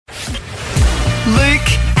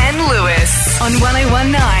Luke and Lewis on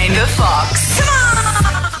 1019 The Fox. Come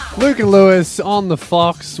on! Luke and Lewis on the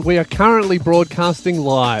Fox. We are currently broadcasting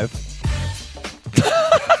live.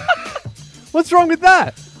 What's wrong with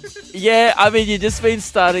that? Yeah, I mean, you've just been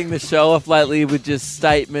starting the show off lately with just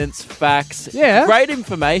statements, facts. Yeah. Great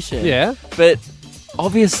information. Yeah. But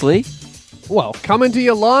obviously, Well, coming to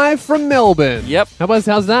you live from Melbourne. Yep.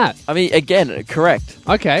 How's that? I mean, again, correct.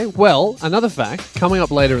 Okay, well, another fact, coming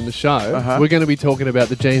up later in the show, we're going to be talking about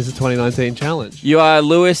the Jeans of 2019 challenge.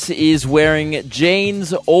 Lewis is wearing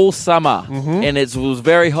jeans all summer, and it was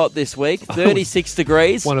very hot this week, 36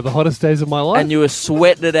 degrees. One of the hottest days of my life. And you were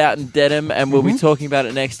sweating it out in denim, and we'll be talking about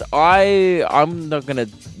it next. I'm not going to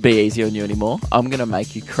be easy on you anymore. I'm going to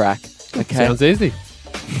make you crack. Okay? Sounds easy.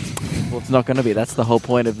 Well, it's not going to be. That's the whole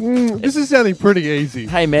point of... This is sounding pretty easy.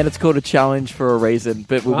 Hey, man, it's called a challenge for a reason,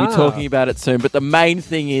 but we'll be talking about it soon. But the main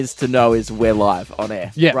thing is to know is we're live on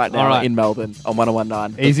air right now in Melbourne on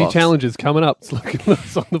 1019. Easy challenges coming up. It's looking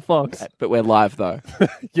on the Fox. But we're live, though.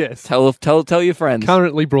 Yes. Tell your friends.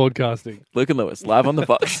 Currently broadcasting. Luke and Lewis, live on the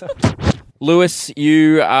Fox. Lewis,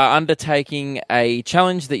 you are undertaking a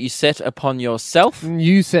challenge that you set upon yourself.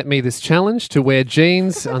 You set me this challenge to wear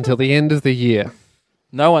jeans until the end of the year.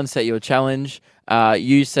 No one set you a challenge.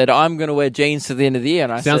 You said, I'm going to wear jeans to the end of the year.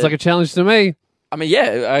 And I Sounds said, like a challenge to me. I mean,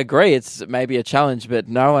 yeah, I agree. It's maybe a challenge, but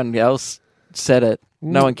no one else said it.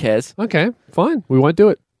 No one cares. Okay, fine. We won't do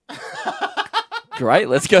it. Great.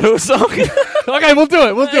 Let's go to a song. Okay, we'll do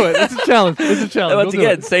it. It's a challenge. It's a challenge. Once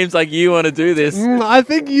again, it seems like you want to do this. I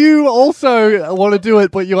think you also want to do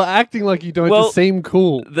it, but you're acting like you don't to seem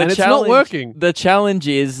cool. And it's not working. The challenge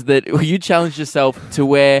is that you challenge yourself to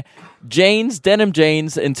wear denim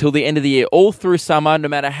jeans until the end of the year, all through summer, no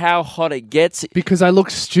matter how hot it gets. Because I look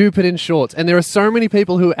stupid in shorts. And there are so many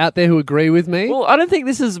people who out there who agree with me. Well, I don't think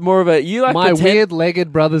this is more of a... My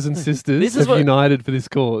weird-legged brothers and sisters have united for this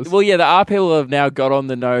cause. Well, yeah, there are people who have now got on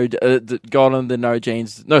the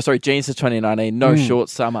jeans to 2019, no short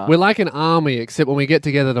summer. We're like an army, except when we get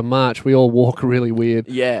together to march, we all walk really weird.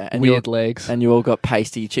 Yeah. And weird legs. And you all got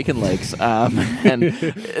pasty chicken legs. And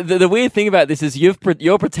the weird thing about this is you're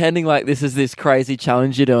pretending like this is this crazy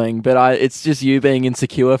challenge you're doing, but it's just you being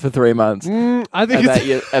insecure for 3 months. I think about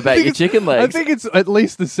your chicken legs. I think it's at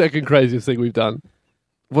least the second craziest thing we've done.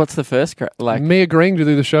 What's the first? Me agreeing to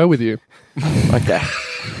do the show with you. Okay.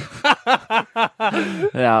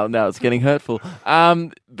 Now it's getting hurtful.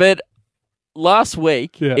 But last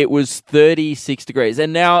week it was 36 degrees,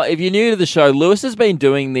 and now if you're new to the show, Lewis has been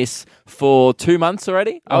doing this for 2 months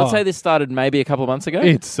already. I would say this started maybe a couple of months ago.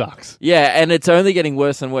 It sucks. Yeah, and it's only getting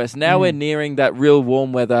worse and worse. Now we're nearing that real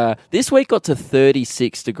warm weather. This week got to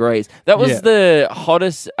 36 degrees. That was the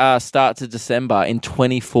hottest start to December in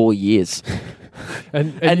 24 years.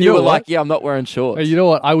 And you were like, I'm not wearing shorts. And you know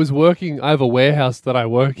what? I have a warehouse that I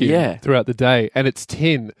work in throughout the day, and it's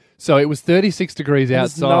tin. So it was 36 degrees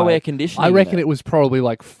outside. There's no air conditioning. I reckon it was probably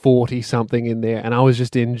like 40-something in there, and I was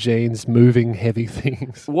just in jeans moving heavy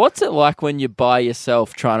things. What's it like when you're by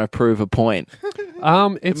yourself trying to prove a point?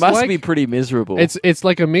 It must be pretty miserable. It's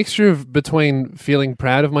like a mixture between feeling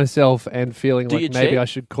proud of myself and feeling like maybe I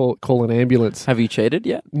should call an ambulance. Have you cheated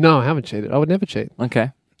yet? No, I haven't cheated. I would never cheat.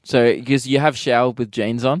 Okay. So, because you have showered with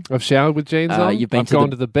jeans on. I've showered with jeans on. I've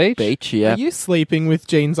gone to the beach. Yeah. Are you sleeping with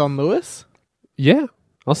jeans on, Lewis? Yeah.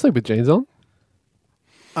 I'll sleep with jeans on.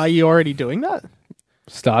 Are you already doing that?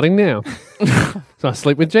 Starting now. So I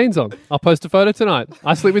sleep with jeans on. I'll post a photo tonight.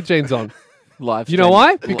 I sleep with jeans on. Live. You know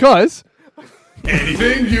why? Because...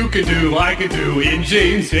 Anything you can do, I can do in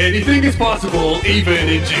jeans. Anything is possible, even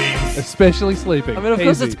in jeans. Especially sleeping. I mean, of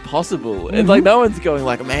course it's possible. It's like no one's going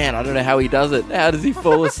like, man, I don't know how he does it. How does he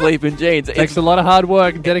fall asleep in jeans? It takes a lot of hard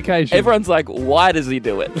work and dedication. Everyone's like, why does he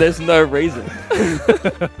do it? There's no reason.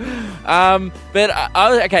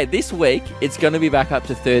 Okay, this week it's going to be back up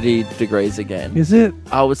to 30 degrees again. Is it?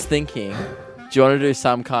 I was thinking, do you want to do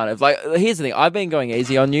some kind of here's the thing, I've been going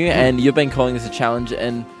easy on you and you've been calling this a challenge,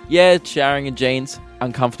 and showering in jeans,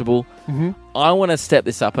 uncomfortable. I want to step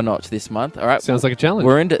this up a notch this month. All right, sounds like a challenge.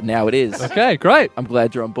 We're into it now. It is. Okay, great. I'm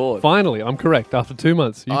glad you're on board. Finally, I'm correct. After 2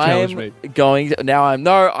 months, you challenged me.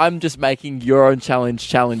 I'm just making your own challenge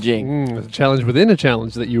challenging. A challenge within a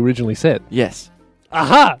challenge that you originally set. Yes.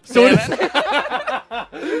 Aha! So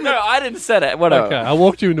no, I didn't set it. Whatever. Okay, I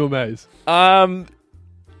walked you into a maze.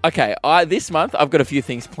 Okay, this month I've got a few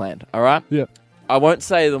things planned. All right. Yeah. I won't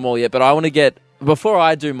say them all yet, but I want to get. Before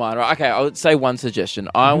I do mine, right? Okay, I would say one suggestion.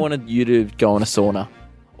 I wanted you to go on a sauna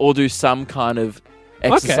or do some kind of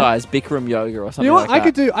exercise, Bikram yoga or something You know what?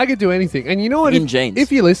 like that. I could do anything. And you know what? In jeans.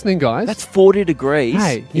 If you're listening, guys. That's 40 degrees.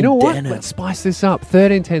 Hey, you in know what? denim. Let's spice this up.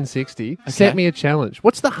 13, 10, 60. Set me a challenge.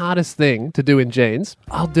 What's the hardest thing to do in jeans?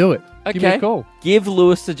 I'll do it. Give me a call. Give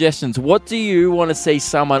Lewis suggestions. What do you want to see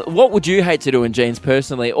someone... What would you hate to do in jeans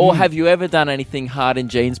personally? Or have you ever done anything hard in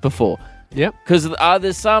jeans before? Yep. Because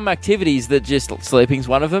there's some activities that just... Sleeping's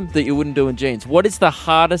one of them that you wouldn't do in jeans. What is the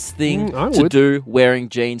hardest thing to do wearing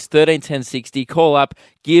jeans? 13 10 60. Call up.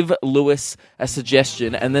 Give Lewis a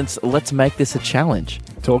suggestion. And then let's make this a challenge.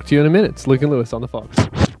 Talk to you in a minute. It's Luke and Lewis on the Fox.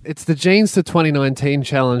 It's the Jeans to 2019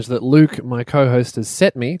 challenge that Luke, my co-host, has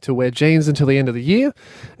set me to wear jeans until the end of the year.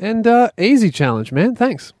 And easy challenge, man.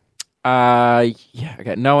 Thanks. Yeah,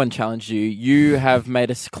 okay. No one challenged you. You have made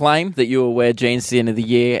a claim that you will wear jeans to the end of the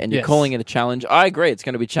year, and you're calling it a challenge. I agree, it's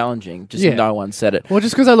going to be challenging. Just no one said it. Well,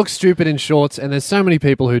 just because I look stupid in shorts, and there's so many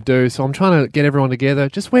people who do, so I'm trying to get everyone together.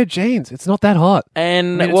 Just wear jeans. It's not that hot.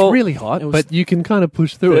 And it's really hot, but you can kind of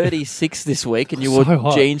push through 36 this week, and you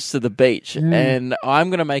wore jeans to the beach. And I'm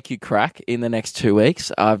going to make you crack in the next 2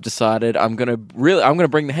 weeks. I've decided I'm going to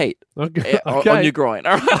bring the heat on your groin.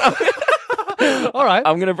 All right. All right.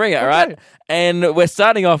 I'm going to bring it, all right? And we're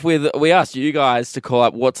starting off with, we asked you guys to call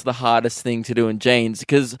up what's the hardest thing to do in jeans,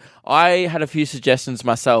 because I had a few suggestions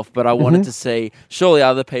myself, but I wanted to see, surely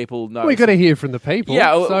other people know. We got to hear from the people.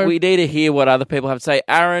 Yeah, so... we need to hear what other people have to say.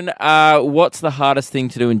 Aaron, what's the hardest thing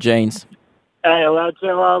to do in jeans? Hey, lads,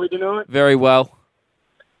 how are we doing? Very well.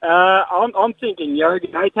 I'm thinking yoga.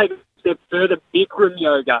 They take a step further, Bikram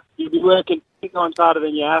yoga. You'll be working 10 times harder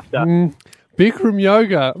than you have to. Bikram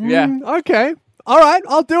yoga. Yeah. Okay. All right,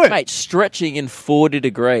 I'll do it. Mate, stretching in 40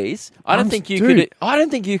 degrees. I don't think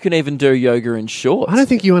you can even do yoga in shorts. I don't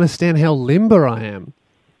think you understand how limber I am.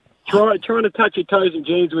 Trying to touch your toes in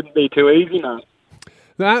jeans wouldn't be too easy, no.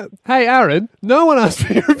 Hey, Aaron, no one asked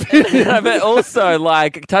for your opinion. No, but also,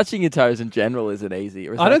 like, touching your toes in general isn't easy.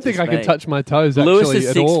 I don't think I can touch my toes, actually, Lewis is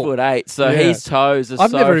at 6'8", so his toes are so far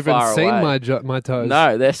away. I've never even seen my toes.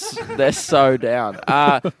 No, they're so down.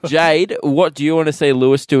 Jade, what do you want to see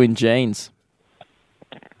Lewis do in jeans?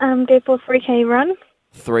 Go for a 3K run.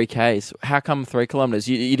 3Ks. How come 3 kilometres?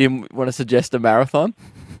 You didn't want to suggest a marathon?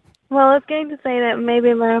 Well, I was going to say that maybe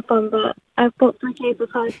a marathon, but I thought 3K was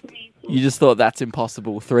hard for me. You just thought that's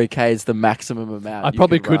impossible. 3K is the maximum amount. I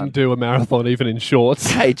probably couldn't do a marathon even in shorts.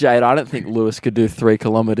 Hey, Jade, I don't think Lewis could do 3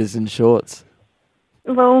 kilometres in shorts.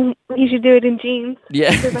 Well, you should do it in jeans. Yeah.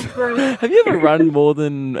 Have you ever run more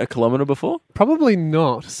than a kilometre before? Probably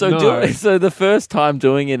not. So the first time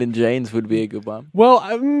doing it in jeans would be a good one. Well,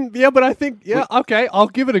 but I think okay, I'll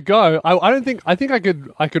give it a go. I think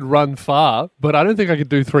I could run far, but I don't think I could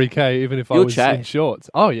do 3K even if I was in shorts.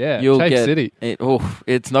 Oh yeah, Chase City.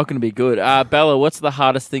 It's not going to be good. Bella, what's the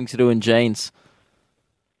hardest thing to do in jeans?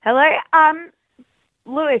 Hello,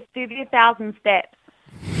 Lewis, do the 1,000 steps.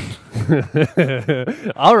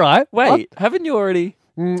 All right. Wait, haven't you already?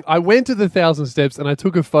 I went to the 1,000 steps and I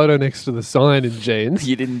took a photo next to the sign in jeans.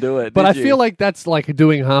 You didn't do it, but I feel like that's like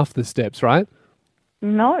doing half the steps, right?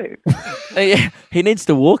 No. He needs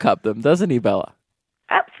to walk up them, doesn't he, Bella?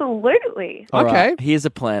 Absolutely. All okay. Right. Here's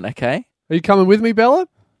a plan, okay? Are you coming with me, Bella?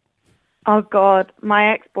 Oh, God.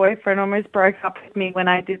 My ex-boyfriend almost broke up with me when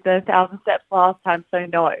I did the 1,000 steps last time, so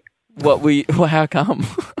no. How come?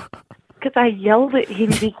 Because I yelled at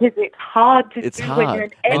him because it's hard to do when you're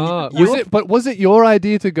an ex. Was it your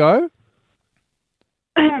idea to go?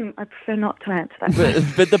 I prefer not to answer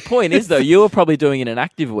that. But the point is, though, you were probably doing it in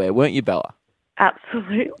activewear, weren't you, Bella?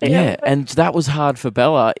 Absolutely. Yeah, and that was hard for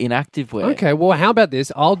Bella in activewear. Okay, well, how about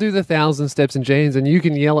this? I'll do the 1,000 steps in jeans and you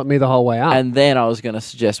can yell at me the whole way up. And then I was going to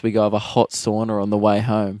suggest we go have a hot sauna on the way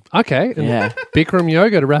home. Okay. Yeah. Bikram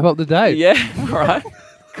yoga to wrap up the day. Yeah, all right.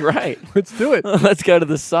 Great. Let's do it. Let's go to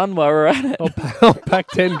the sun while we're at it. I'll pack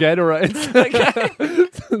 10 Gatorades.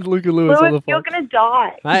 Okay. Look at Lewis on the phone. You're going to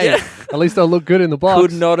die. Hey, at least I'll look good in the box.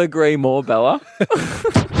 Could not agree more, Bella.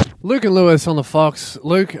 Luke and Lewis on the Fox.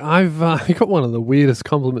 Luke, I've got one of the weirdest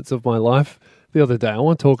compliments of my life the other day. I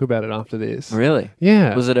want to talk about it after this. Really?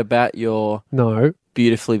 Yeah. Was it about your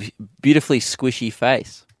beautifully squishy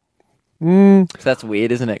face? That's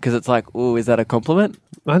weird, isn't it? Because it's like, oh, is that a compliment?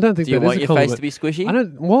 I don't think Do you want your face to be squishy? I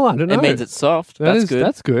don't know. It means it's soft. That's good.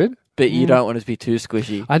 That's good. But you don't want it to be too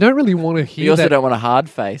squishy. I don't really want to hear that. You also don't want a hard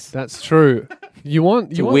face. That's true.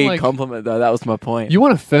 It's a weird compliment, though. That was my point. You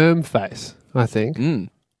want a firm face, I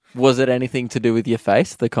think. Was it anything to do with your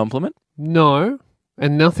face, the compliment? No.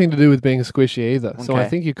 And nothing to do with being squishy either. Okay. So I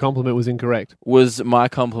think your compliment was incorrect. Was my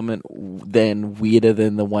compliment then weirder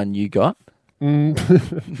than the one you got?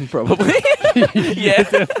 Probably. Yeah,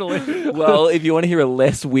 definitely. Well, if you want to hear a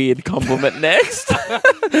less weird compliment next,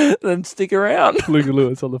 then stick around. Luke and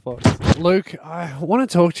Lewis on the Fox. Luke, I want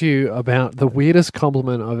to talk to you about the weirdest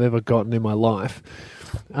compliment I've ever gotten in my life.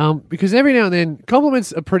 Because every now and then,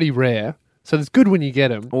 compliments are pretty rare. So it's good when you get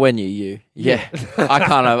them. When you. Yeah.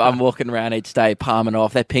 I'm walking around each day, palming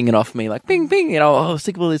off. They're pinging off me like, ping, ping.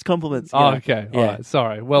 Sick of all these compliments. Oh, okay. Yeah. All right.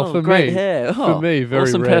 Sorry. Well, for great me, hair. for me, very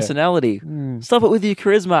awesome rare. personality. Stop it with your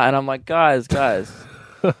charisma. And I'm like, guys.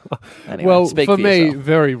 Anyway, Well, speak for me, yourself.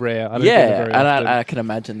 very rare. I don't get it Yeah, very and often. I can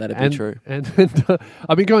imagine that'd be true. And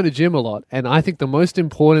I've been going to gym a lot, and I think the most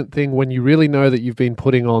important thing when you really know that you've been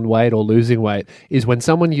putting on weight or losing weight is when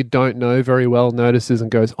someone you don't know very well notices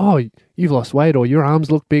and goes, "Oh, you've lost weight," or "Your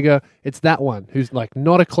arms look bigger." It's that one who's like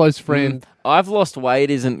not a close friend. I've lost weight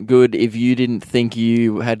isn't good if you didn't think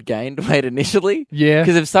you had gained weight initially. Yeah.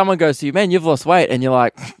 Because if someone goes to you, man, you've lost weight, and you're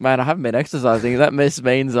like, man, I haven't been exercising, that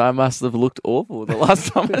means I must have looked awful the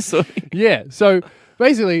last time I saw you. Yeah. So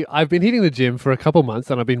basically, I've been hitting the gym for a couple months,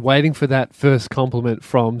 and I've been waiting for that first compliment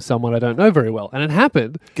from someone I don't know very well, and it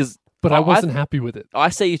happened. But I wasn't happy with it. I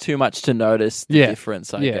see you too much to notice the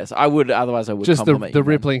difference, I guess. Otherwise I would just compliment the you.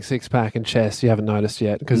 rippling six-pack and chest you haven't noticed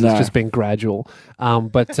yet because No. it's just been gradual.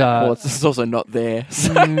 But Well, it's also not there.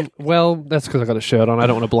 So. well, that's because I got a shirt on. I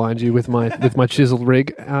don't want to blind you with my chiseled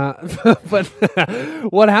rig. But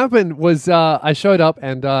what happened was I showed up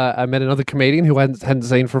and I met another comedian who I hadn't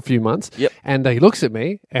seen for a few months. Yep. And he looks at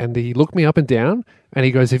me and he looked me up and down and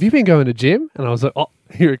he goes, "Have you been going to gym?" And I was like, "Oh,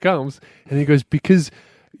 here it comes." And he goes, "Because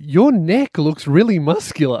your neck looks really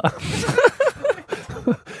muscular."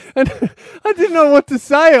 And I didn't know what to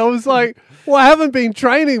say. I was like, well, I haven't been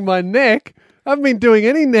training my neck. I haven't been doing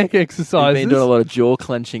any neck You've exercises. been doing a lot of jaw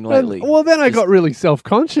clenching lately. Then I got really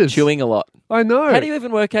self-conscious. Chewing a lot. I know. How do you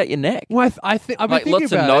even work out your neck? Well, I've been Like thinking lots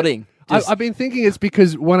of about nodding. it. I've been thinking it's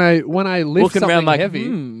because when I lift Walking something around like, heavy,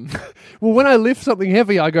 well, when I lift something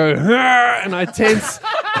heavy, I go and I tense,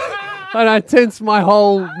 and I tense my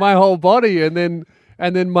whole body, and then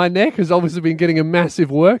my neck has obviously been getting a massive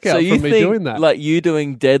workout So you from me think doing that. like you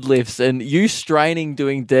doing deadlifts and you straining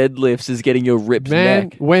doing deadlifts is getting your ripped Man,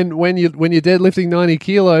 neck? when you're deadlifting 90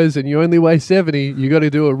 kilos and you only weigh 70, you got to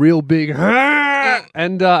do a real big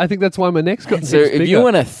and I think that's why my neck's got So if you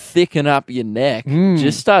want to thicken up your neck,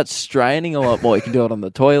 just start straining a lot more. You can do it on the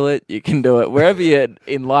toilet. You can do it wherever you're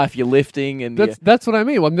in life. You're lifting, and that's what I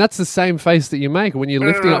mean. Well, that's the same face that you make when you're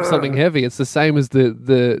lifting up something heavy. It's the same as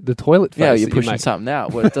the toilet face. yeah, you're that pushing you make. something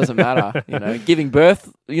out. Well, it doesn't matter. Giving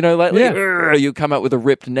birth. Lately, you come out with a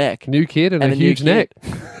ripped neck. New kid and a new huge kid. neck.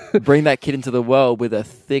 Bring that kid into the world with a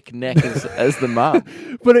thick neck as the mum.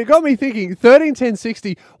 But it got me thinking, 13, 10,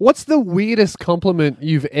 60, what's the weirdest compliment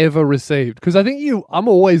you've ever received? Because I think I'm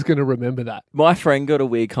always going to remember that. My friend got a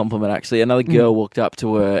weird compliment, actually. Another girl walked up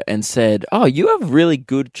to her and said, "Oh, you have really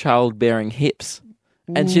good childbearing hips."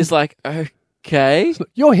 And she's like, okay.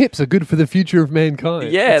 Your hips are good for the future of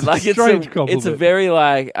mankind. Yeah, it's like a strange compliment. it's a very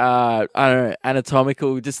like, I don't know,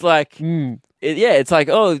 anatomical, just like, it's like,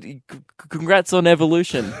 oh, congrats on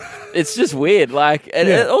evolution. It's just weird. Like, and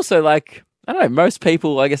it also like, I don't know, most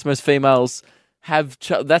people, I guess most females have,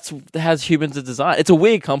 that's how humans are designed. It's a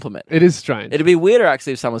weird compliment. It is strange. It'd be weirder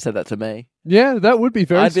actually if someone said that to me. Yeah, that would be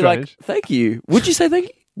very I'd be strange. like, thank you. Would you say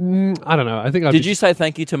thank you? I don't know. I think Did you say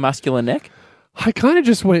thank you to muscular neck? I kind of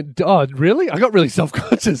just went, oh, really? I got really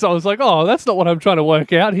self-conscious. I was like, oh, that's not what I'm trying to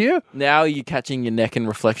work out here. Now you're catching your neck in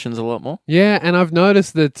reflections a lot more. Yeah, and I've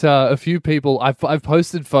noticed that a few people, I've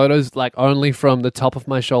posted photos like only from the top of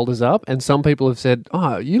my shoulders up, and some people have said,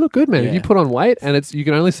 oh, you look good, man. Yeah. You put on weight, and you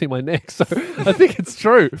can only see my neck. So I think it's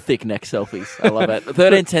true. Thick neck selfies. I love it.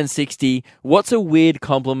 13, 10, 60. What's a weird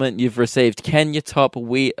compliment you've received? Can you top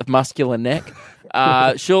a muscular neck?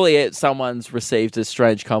 Surely someone's received a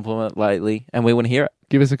strange compliment lately, and we want to hear it.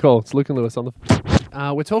 Give us a call. It's Luke and Lewis on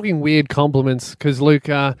the... we're talking weird compliments because, Luke,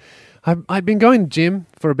 I've been going to gym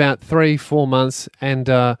for about 3-4 months, and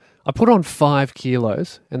I put on 5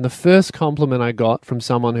 kilos, and the first compliment I got from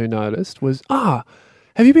someone who noticed was, have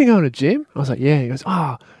you been going to gym? I was like, yeah. He goes,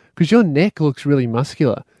 because your neck looks really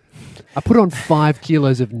muscular. I put on 5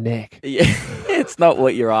 kilos of neck. Yeah, it's not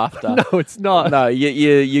what you're after. No, it's not. No,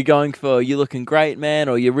 you're going for you're looking great, man,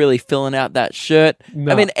 or you're really filling out that shirt.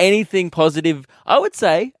 No. I mean, anything positive. I would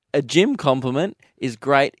say a gym compliment is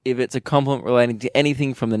great if it's a compliment relating to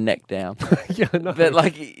anything from the neck down. Yeah, no. But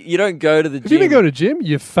like, you don't go to the Have gym. you been going to gym?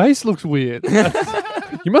 Your face looks weird.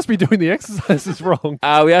 You must be doing the exercises wrong.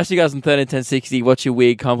 We asked you guys on 13, 10, 60, what's your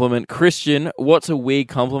weird compliment? Christian, what's a weird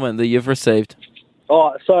compliment that you've received?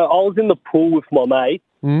 Oh, so I was in the pool with my mate,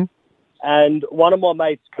 And one of my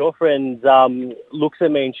mate's girlfriends looks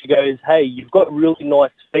at me and she goes, "Hey, you've got really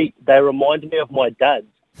nice feet. They remind me of my dad's."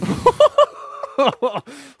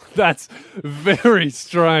 That's very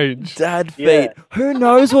strange. Dad feet. Yeah. Who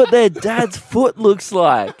knows what their dad's foot looks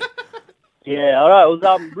like? Yeah, I know. It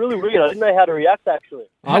was really weird. I didn't know how to react, actually.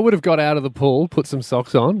 I would have got out of the pool, put some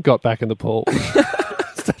socks on, got back in the pool.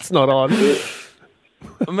 That's not on.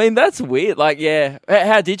 I mean, that's weird. Like, yeah.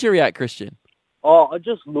 How did you react, Christian? Oh, I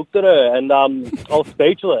just looked at her and I was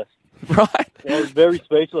speechless. Right. I was very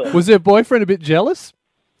speechless. Was her boyfriend a bit jealous?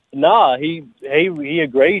 Nah, he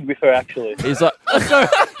agreed with her, actually. He's like, So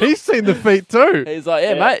he's seen the feet too.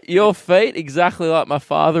 yeah, mate, your feet exactly like my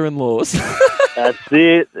father-in-law's. That's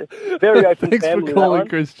it. Very open Thanks for family, that calling, one.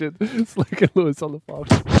 Christian. It's Luke and Lewis on the phone.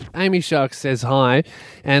 Amy Shark says hi,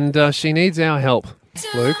 and she needs our help.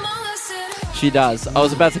 Luke? She does. I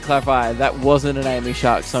was about to clarify, that wasn't an Amy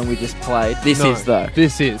Shark song we just played. This is, though.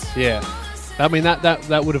 This is, yeah. I mean,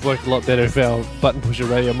 that would have worked a lot better if our button pusher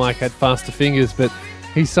radio mic had faster fingers, but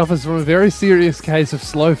he suffers from a very serious case of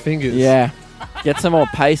slow fingers. Yeah. Get some more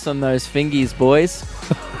pace on those fingies, boys.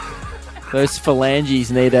 Those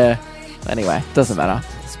phalanges need a... Anyway, doesn't matter.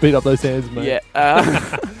 Speed up those hands, mate.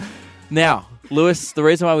 Yeah. Now, Lewis, the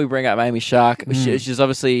reason why we bring up Amy Shark, she's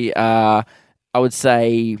obviously, I would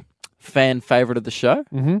say, fan favourite of the show.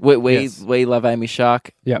 Mm-hmm. We love Amy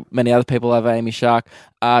Shark. Yep. Many other people love Amy Shark.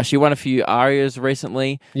 She won a few ARIAs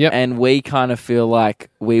recently. Yep. And we kind of feel like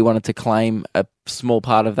we wanted to claim a small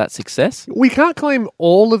part of that success. We can't claim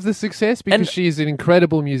all of the success because And- she's an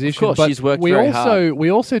incredible musician. Of course, but she's worked we very also, hard. We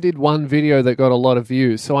also did one video that got a lot of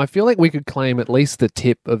views, so I feel like we could claim at least the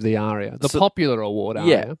tip of the ARIA, the popular award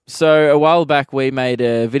ARIA. Yeah. So a while back, we made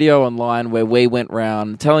a video online where we went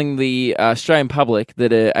round telling the Australian public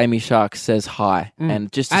that Amy Shark says hi,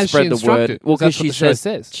 and just to As spread she the instructed, word. Well, that's because what she the show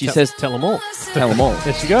says, she Tell- says, tell them all. tell them all.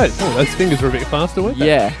 There she goes. Oh, those fingers were a bit faster, weren't they?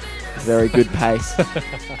 Yeah, very good pace.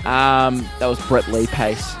 That was Brett Lee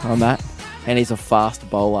pace on that, and he's a fast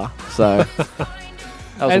bowler. So that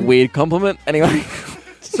was a And- weird compliment. Anyway.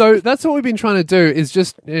 So that's what we've been trying to do is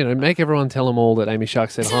just, make everyone tell them all that Amy Shark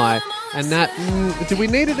said hi. And that, did we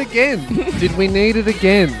need it again? Did we need it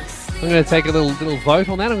again? I'm going to take a little vote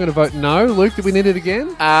on that. I'm going to vote no. Luke, did we need it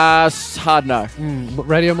again? Hard no.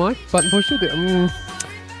 Radio mic, button pusher?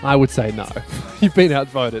 I would say no. You've been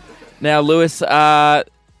outvoted. Now, Lewis,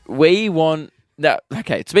 we want... Now,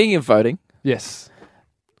 okay, speaking of voting, Yes.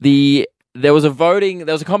 there was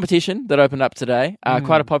a competition that opened up today,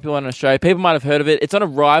 quite a popular one in Australia. People might have heard of it. It's on a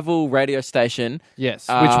rival radio station. Yes,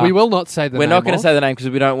 which we will not say the We're name not going to of. say the name because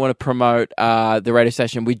we don't want to promote the radio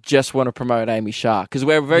station. We just want to promote Amy Shark because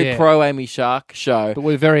we're a very Yeah. pro Amy Shark show. But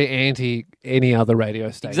we're very anti any other radio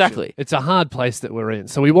station. Exactly. It's a hard place that we're in.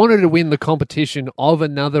 So we wanted to win the competition of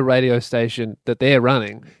another radio station that they're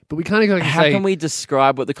running, but we can't exactly How say... can we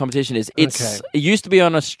describe what the competition is? It used to be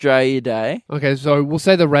on Australia Day. Okay, so we'll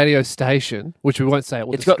say the radio station, which we won't say.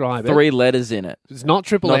 We'll It's got describe 3 letters in it. It's not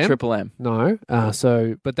Triple Not M. Triple M. No.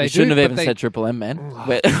 But they You shouldn't do, have but even they- said Triple M, man.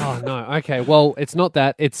 Oh no. Okay. Well, it's not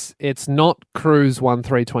that. It's not Cruise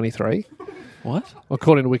 1323, What?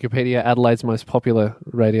 according to Wikipedia, Adelaide's most popular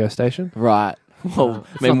radio station. Right. Well,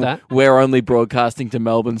 it's not that. we're only broadcasting to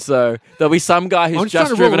Melbourne, so there'll be some guy I'm who's just trying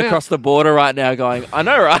just to rule driven it out. across the border right now going, I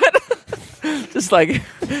know, right? Just like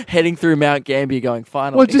heading through Mount Gambier going,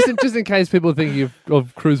 finally. Well, just in case people are thinking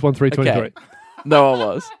of Cruise 1323. Okay. No one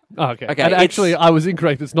was. Oh, okay. Okay, And it's- actually, I was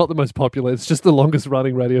incorrect. It's not the most popular. It's just the longest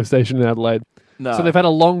running radio station in Adelaide. No. So they've had a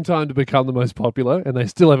long time to become the most popular, and they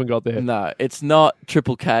still haven't got there. No, it's not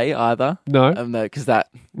Triple K either. No. No, because that,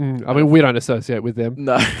 I mean, we don't associate with them.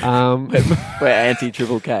 no. We're anti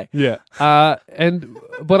Triple K. Yeah.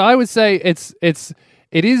 But I would say it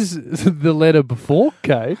is the letter before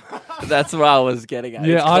K. That's what I was getting at.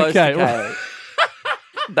 Yeah, It's close okay. to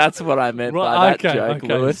K. That's what I meant by that joke,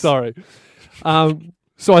 Lewis. Sorry.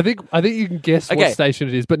 So I think you can guess Okay. what station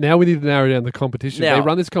it is, but now we need to narrow down the competition. Now- They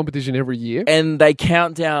run this competition every year. And they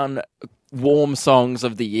count down warm songs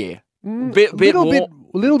of the year. Bit A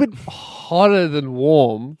little bit hotter than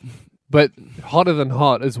warm, but hotter than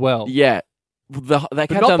hot as well. Yeah. They But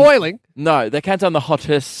count not down, boiling. No, they count down the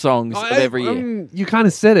hottest songs of every year. You kind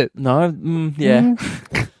of said it. No, yeah.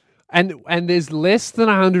 And there's less than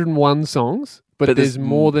 101 songs, but But there's there's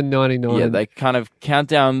more than 99. Yeah, they kind of count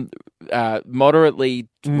down moderately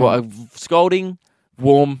scalding,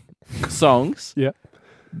 warm songs. Yeah.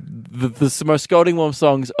 The most scalding, warm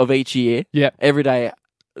songs of each year. Yeah. Every day.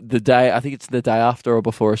 I think it's the day after or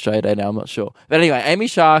before Australia Day now, I'm not sure. But anyway, Amy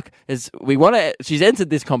Shark she's entered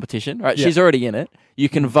this competition, right? Yeah. She's already in it. You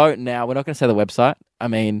can vote now. We're not going to say the website. I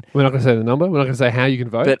mean, We're not going to say the number. We're not going to say how you can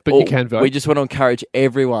vote, but you can vote. We just want to encourage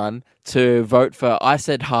everyone to vote for I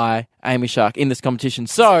Said Hi, Amy Shark in this competition.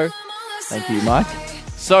 So, thank you, Mike.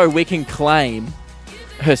 So we can claim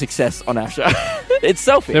her success on our show. It's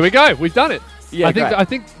selfish. There we go. We've done it. Yeah, I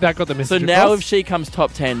think that got the So message now across. if she comes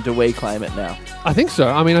top 10, do we claim it now? I think so.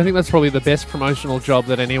 I mean, I think that's probably the best promotional job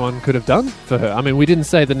that anyone could have done for her. I mean, we didn't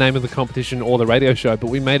say the name of the competition or the radio show, but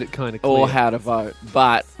we made it kind of clear. Or how to vote.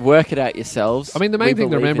 But work it out yourselves. I mean, the main thing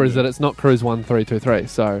to remember is that it's not Cruise 1323,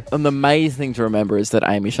 so... And the main thing to remember is that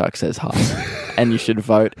Amy Shark says hi. And you should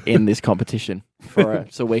vote in this competition for her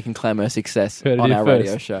so we can claim her success Heard it on here our first.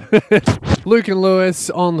 radio show. Luke and Lewis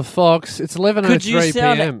on the Fox. It's 11:03 Could you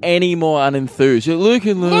sound p.m. any more unenthused? You're Luke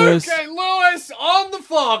and Lewis. Luke and Lewis on the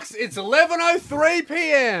Fox. It's 11:03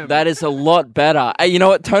 p.m. That is a lot better. Hey, you know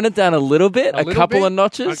what? Tone it down a little bit, a little couple bit? of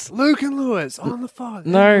notches. Luke and Lewis on the Fox.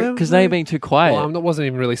 No, because now you're being too quiet. Well, I wasn't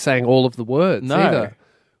even really saying all of the words No. either.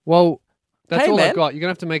 Well, that's Hey, all man. I've got. You're going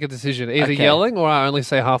to have to make a decision. Either Okay. yelling or I only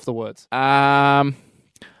say half the words.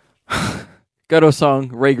 Go to a song,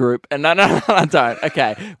 regroup, and no, I don't.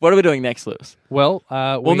 Okay, what are we doing next, Lewis? Well,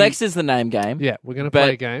 Next is the name game. Yeah, we're going to But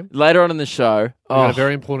play a game. Later on in the show, We've got a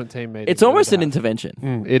very important team meeting. it's almost an interview.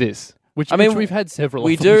 intervention. It is. Which we've had several.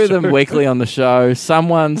 We of on do the them show. weekly on the show.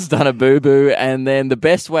 Someone's done a boo-boo, and then the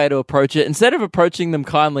best way to approach it, instead of approaching them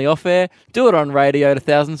kindly off air, do it on radio to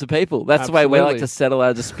thousands of people. That's the way we like Absolutely. to settle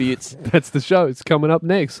our disputes. That's the show. It's coming up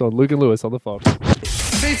next on Luke and Lewis on the Fox.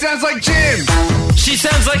 He sounds like Jim. She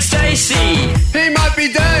sounds like Stacy. He might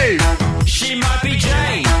be Dave. She might be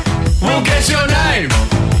Jane. We'll guess your name.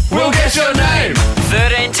 We'll guess your name.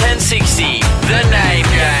 13 10 60. The name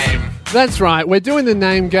game. That's right. We're doing the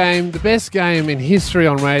name game, the best game in history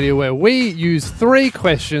on radio, where we use 3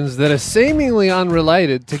 questions that are seemingly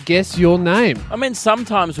unrelated to guess your name. I mean,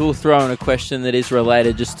 sometimes we'll throw in a question that is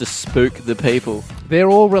related just to spook the people. They're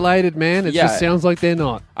all related, man. It Yeah. just sounds like they're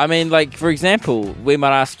not. I mean, like, for example, we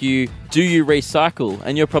might ask you, do you recycle?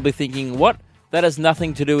 And you're probably thinking, what? That has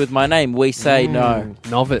nothing to do with my name. We say no.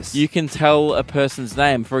 Novice. You can tell a person's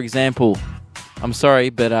name. For example, I'm sorry,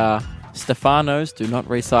 but Stefanos do not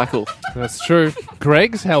recycle. That's true.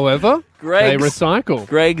 Greg's, however, they Greg's- recycle.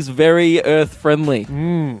 Greg's very earth-friendly.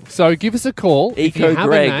 So give us a call. if you have a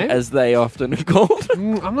Eco-Greg, name. as they often are called.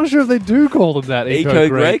 I'm not sure if they do call them that.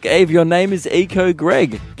 Eco-Greg. Hey, if your name is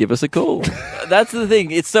Eco-Greg, give us a call. That's the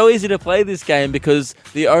thing. It's so easy to play this game because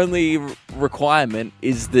the only requirement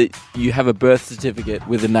is that you have a birth certificate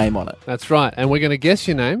with a name on it. That's right. And we're going to guess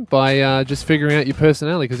your name by just figuring out your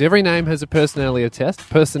personality, because every name has a personality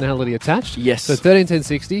attached. Yes. So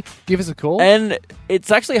 131060, give us a call. And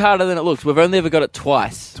it's actually harder than it looks. We've only ever got it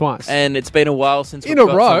twice. And it's been a while since in we've a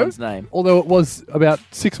got row, someone's name. although it was about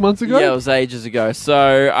 6 months ago. Yeah, it was ages ago.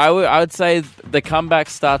 So I would say the comeback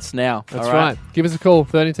starts now. That's all right. Give us a call,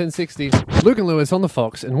 131060. Luke and Lewis on the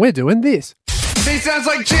Fox, and we're doing this. He sounds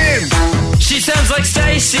like Jim. She sounds like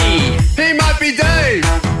Stacy. He might be Dave.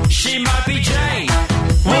 She might be Jane.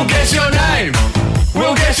 We'll guess your name.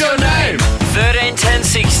 We'll guess your name. 13 10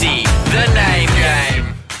 60. The name game.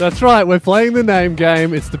 That's right, we're playing the name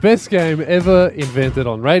game. It's the best game ever invented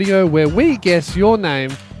on radio, where we guess your name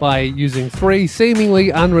by using 3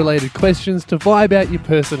 seemingly unrelated questions to vibe out your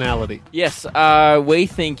personality. Yes, we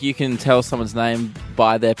think you can tell someone's name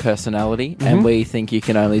by their personality, and we think you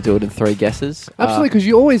can only do it in 3 guesses. Absolutely, because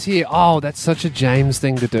you always hear, oh, that's such a James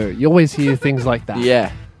thing to do. You always hear things like that.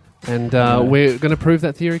 Yeah. And we're going to prove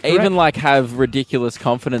that theory correct. Even like have ridiculous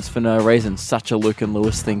confidence for no reason. Such a Luke and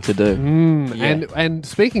Lewis thing to do. Yeah. And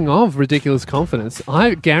speaking of ridiculous confidence,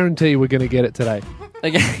 I guarantee we're going to get it today.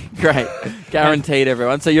 Okay, great. Guaranteed,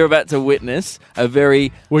 everyone. So you're about to witness a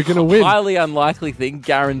very We're going to win. highly unlikely thing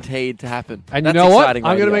guaranteed to happen. And That's you know what? exciting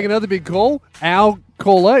I'm going to radio. make another big call. Our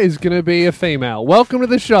caller is going to be a female. Welcome to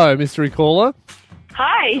the show, mystery caller.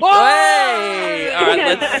 Hi. Hey! All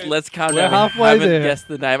right, let's calm We're down. halfway We haven't there. guessed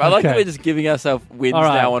the name. I like that Okay. we're just giving ourselves wins All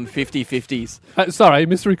right. now on 50-50s. Sorry,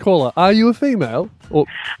 mystery caller. Are you a female? Or,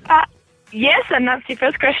 Yes, and that's your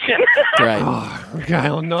first question. Great. okay,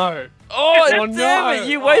 oh no. Oh, Oh, damn no. it!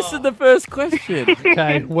 You wasted the first question.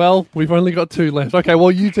 Okay, well, we've only got 2 left. Okay, well,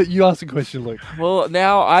 you ask a question, Luke. Well,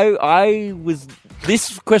 now I was.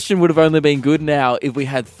 This question would have only been good now if we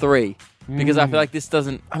had 3, because I feel like this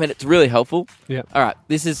doesn't. I mean, it's really helpful. Yeah. All right,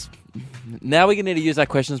 this is. Now we're going to need to use our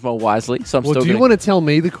questions more wisely. So I'm Well, still. do you gonna, want to tell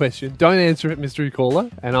me the question? Don't answer it, mystery caller,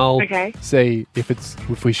 and I'll Okay. see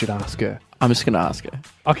if we should ask her. I'm just going to ask her.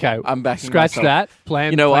 Okay, I'm backing Scratch myself. that.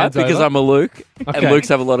 Plan. You know what? plan's Because over. I'm a Luke, and Okay. Lukes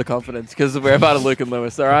have a lot of confidence. Because we're about a Luke and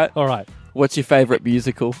Lewis. All right. All right. What's your favourite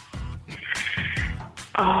musical?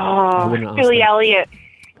 Oh, wouldn't ask Billy that. Elliot.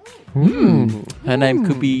 Her name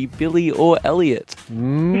could be Billy or Elliot.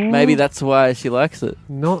 Maybe that's why she likes it.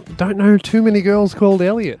 Don't know too many girls called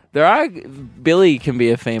Elliot. Billy can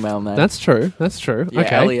be a female name. That's true. That's true. Yeah,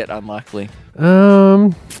 okay. Elliot, unlikely.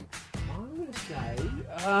 I'm gonna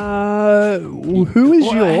say, who is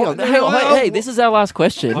your? Hang on. Hey, this is our last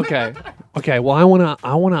question. Okay. Okay. Well, I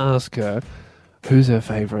wanna ask her who's her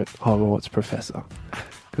favorite Hogwarts professor.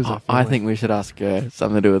 Because I think we should ask her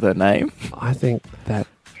something to do with her name. I think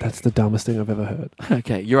that's the dumbest thing I've ever heard.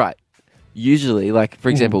 Okay, you're right. Usually, like, for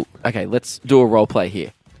example, okay, let's do a role play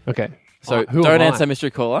here. Okay. So who don't am I? answer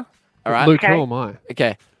mystery caller. All right? Luke, who am I?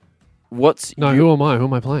 Okay. What's No, who am I? Who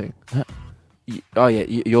am I playing?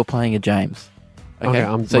 You're playing a James. Okay,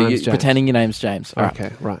 Okay, so my name's you're James. pretending your name's James. All right.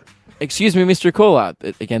 Okay, right. Excuse me, mystery caller.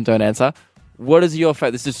 Again, don't answer. What is your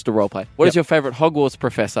favorite? This is just a role play. What is your favorite Hogwarts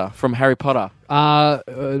professor from Harry Potter?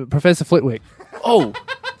 Professor Flitwick. Oh,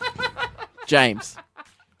 James.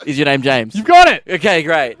 Is your name James? You've got it. Okay,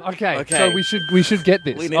 great. Okay. So we should get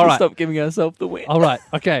this. We need All to right. stop giving ourselves the win. All right.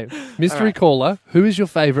 Okay. Mystery caller. Who is your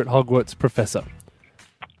favorite Hogwarts professor?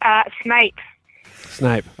 Snape.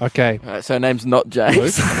 Snape. Okay. All right, so her name's not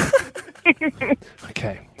James.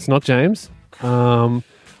 Okay. It's not James. I'm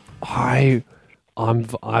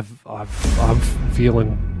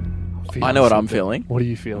feeling. I know what I'm something. feeling. What are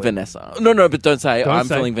you feeling? Vanessa. No, but don't say. Don't I'm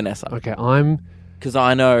say. feeling Vanessa. Okay. Because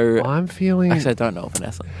I know. I'm feeling. Actually, I don't know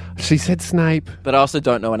Vanessa. She said Snape. But I also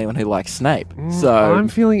don't know anyone who likes Snape. So I'm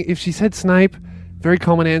feeling. If she said Snape, very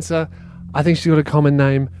common answer. I think she's got a common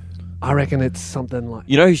name. I reckon it's something like.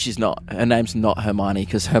 you know who she's not. Her name's not Hermione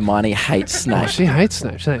because Hermione hates Snape. Oh, she hates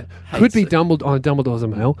Snape. Could Hates be it. Dumbledore. Oh, Dumbledore's a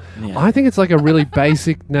male. Yeah. I think it's like a really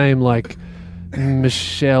basic name like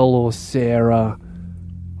Michelle or Sarah.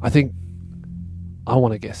 I think I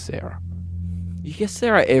want to guess Sarah. You guess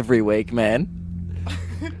Sarah every week, man.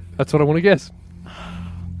 That's what I want to guess.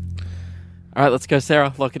 All right, let's go,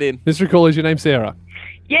 Sarah. Lock it in. Mystery caller, is your name Sarah?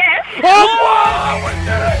 Yes.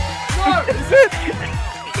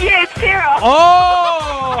 Yes, Sarah.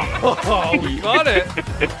 Oh, we got it.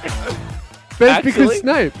 Best because Actually?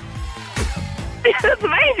 Snape. That's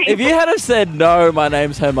amazing. If you had have said no, my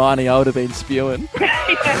name's Hermione, I would have been spewing.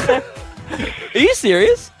 Are you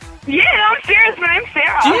serious? Yeah, I'm serious. My name's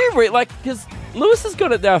Sarah. Do you because Lewis has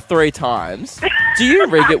got it now 3 times. Do you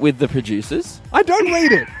read it with the producers? I don't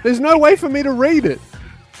read it. There's no way for me to read it.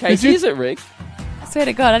 Casey, is it rigged? I swear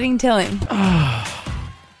to God, I didn't tell him.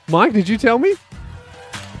 Mike, did you tell me?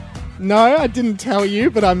 No, I didn't tell you,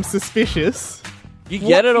 but I'm suspicious. You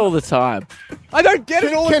get it all the time. I don't get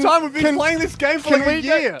it all the Can- time. We've been can- playing this game for can like a we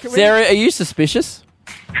go- year. can we- Sarah, are you suspicious?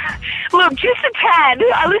 Look, just a tad.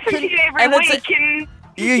 I listen to you every and it's week, and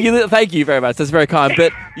You, thank you very much. That's very kind.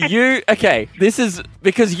 But this is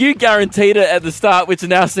because you guaranteed it at the start, which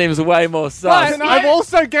now seems way more sus. But I've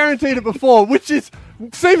also guaranteed it before, which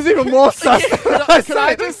seems even more sus. Can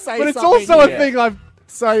I just say but it's something also here? a thing I've.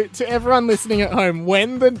 So, to everyone listening at home,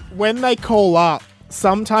 when they call up,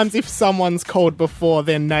 sometimes if someone's called before,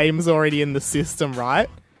 their name's already in the system, right?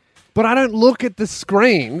 But I don't look at the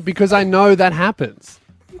screen because I know that happens.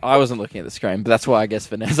 I wasn't looking at the screen, but that's why I guess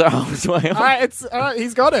Vanessa was way on. All right,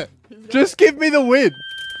 he's got it. Just give me the win.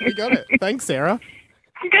 He got it. Thanks, Sarah.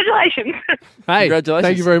 congratulations. Hey, Congratulations.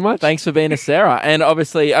 thank you very much. Thanks for being a Sarah. And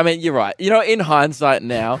obviously, I mean, you're right. You know, in hindsight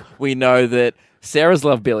now, we know that Sarah's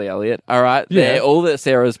love Billy Elliot, all right? Yeah. They're all that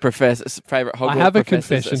Sarah's favourite Hogwarts I have a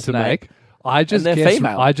professors confession are to Snape. make. I just they're guess.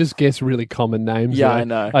 female. I just guess really common names. Yeah, though. I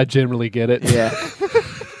know. I generally get it. Yeah.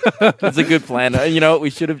 That's a good plan. And you know what? We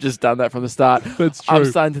should have just done that from the start. That's I'm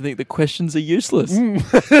true. starting to think the questions are useless.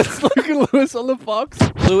 Let's look at Lewis on the Fox.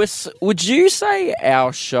 Lewis, would you say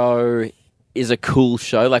our show is a cool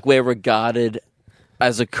show? Like we're regarded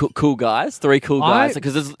as a cool guys, 3 cool guys?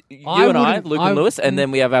 Because there's you and I, wouldn't- Luke and Lewis, and then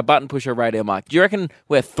we have our button pusher Radio Mike. Do you reckon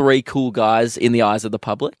we're 3 cool guys in the eyes of the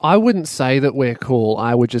public? I wouldn't say that we're cool.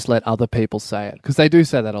 I would just let other people say it because they do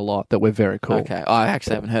say that a lot. That we're very cool. Okay, I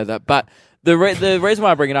actually haven't heard that. But the reason why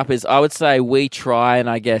I bring it up is I would say we try and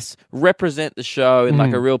I guess represent the show in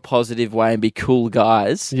like a real positive way and be cool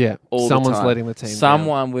guys. Yeah, all someone's the time. letting the team down.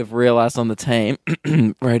 Someone we've realised on the team,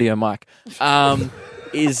 Radio Mike,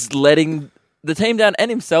 is letting the team down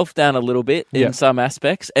and himself down a little bit in some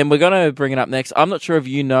aspects. And we're going to bring it up next. I'm not sure if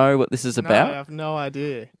you know what this is No, about. I have no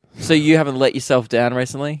idea. So you haven't let yourself down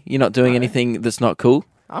recently? You're not doing anything that's not cool?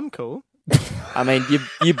 I'm cool. I mean,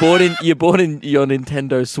 you bought in your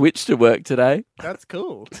Nintendo Switch to work today. That's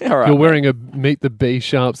cool. All right. You're wearing a Meet the B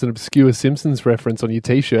Sharps and obscure Simpsons reference on your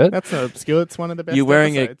T-shirt. That's not obscure. It's one of the best. You're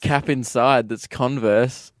wearing episodes. a cap inside that's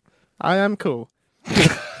Converse. I am cool.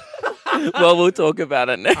 Well, we'll talk about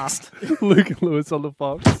it next. Luke and Lewis on the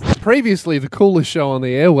Fox. previously the coolest show on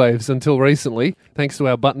the airwaves until recently, thanks to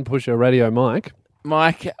our button pusher Radio Mike.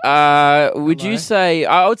 Mike, would you say?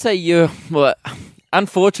 I would say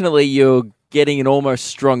unfortunately, you're getting an almost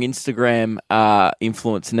strong Instagram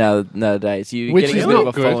influence nowadays. You're Which getting is a bit not of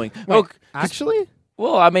a good. following. Wait, actually?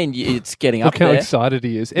 Well, I mean, it's getting up Look how there. excited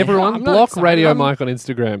he is. Everyone, I'm not block excited. Radio Mike on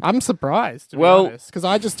Instagram. I'm surprised, Well- because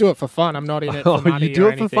I just do it for fun. I'm not in it for Oh, money you do or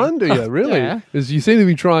it for anything. fun, do you? Really? Yeah. Because you seem to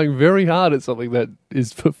be trying very hard at something that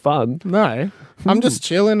is for fun. No, I'm just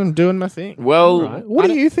chilling and doing my thing. Well, Right. What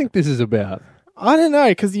do you think this is about? I don't know,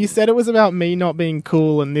 because you said it was about me not being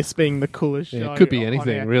cool and this being the coolest Yeah, show. it could be on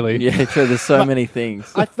anything, air. really. yeah, true. There's so many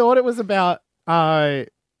things. I thought it was about.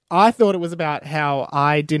 I thought it was about how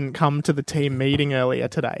I didn't come to the team meeting earlier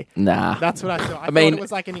today. Nah. That's what I thought. I mean, thought it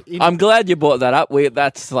was like an. I'm glad you brought that up.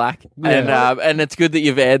 That's slack, and it's good that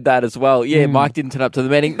you've aired that as well. Yeah, Mike didn't turn up to the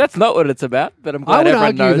meeting. That's not what it's about. But I'm glad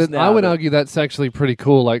everyone knows now. I would argue that's actually pretty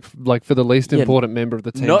cool. Like for the least Yeah, important member of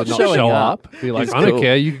the team not to not showing show up up. Be like, is I don't cool.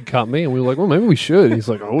 care. You can cut me, and we were like, well, maybe we should. He's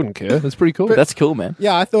like, I wouldn't care. That's pretty cool. That's cool, man.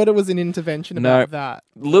 Yeah, I thought it was an intervention about that.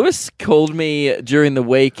 Lewis called me during the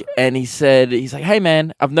week and he's like, hey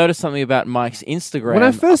man, I've noticed something about Mike's Instagram. When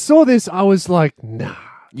I first saw this, I was like, nah.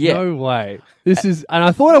 Yeah. No way. This is, and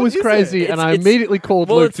I thought I was is it? crazy, and I It's- immediately called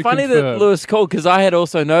well, Luke it's to funny confirm. that Lewis called because I had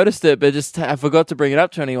also noticed it, but just I forgot to bring it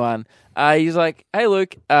up to anyone. He's like, hey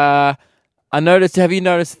Luke, have you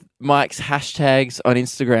noticed Mike's hashtags on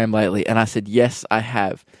Instagram lately? And I said, yes, I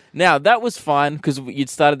have. Now, that was fine because you'd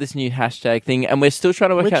started this new hashtag thing, and we're still trying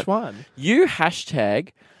to work Which out. one? You hashtag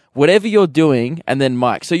whatever you're doing, and then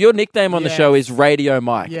Mike. So your nickname on the show is Radio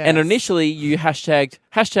Mike. Yes. And initially, you hashtag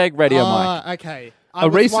Radio Mike. Okay. A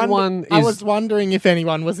recent one I is- was wondering if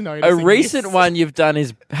anyone was noticing. A recent this. one you've done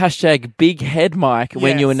is hashtag Big Head Mike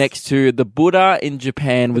when you were Yes. next to the Buddha in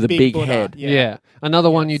Japan with a big Buddha, head. Yeah. Another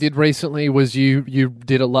one you did recently was you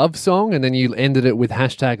did a love song, and then you ended it with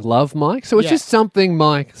hashtag Love Mike. So it's Yeah. just something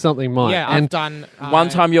Mike. Yeah, and I've done. One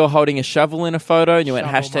time you were holding a shovel in a photo and you went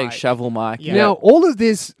Shovel hashtag Mike. Shovel Mike. Yeah. now all of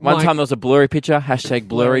this, One Mike, time there was a blurry picture, hashtag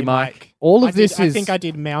Blurry Mike. all of I this did, is, I think I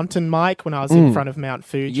did Mountain Mike when I was in front of Mount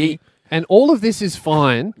Fuji. Ye- and all of this is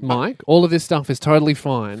fine, Mike. All of this stuff is totally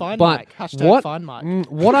fine. Fine but Mike. Hashtag what, fine Mike.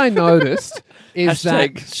 What I noticed is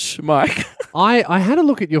that Hashtag Mike. I had a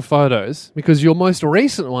look at your photos because your most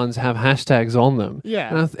recent ones have hashtags on them.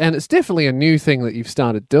 Yeah. And it's definitely a new thing that you've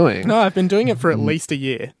started doing. No, I've been doing it for at least a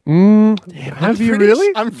year. Have you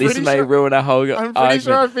really? I'm This pretty may sure. ruin our whole I'm pretty argument.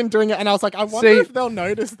 sure I've been doing it, and I was like, I wonder See- if they'll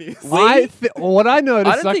notice this. What I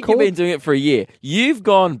noticed, I don't think you've been doing it for a year. You've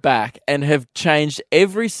gone back and have changed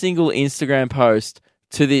every single Instagram post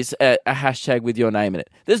to this a hashtag with your name in it.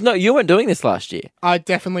 You weren't doing this last year, I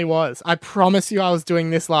definitely was. I promise you, I was doing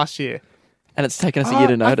this last year. and it's taken us a year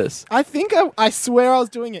to notice. I think I swear I was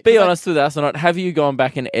doing it. Be 'cause honest with us or not. Have you gone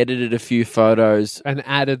back and edited a few photos and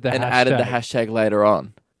added the and hashtag. added the hashtag later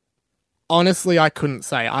on? Honestly, I couldn't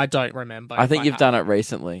say. I don't remember. I if think you've have. done it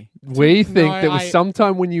recently. We think No, there was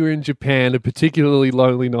sometime when you were in Japan, a particularly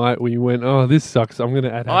lonely night, where you went, "Oh, this sucks. I'm going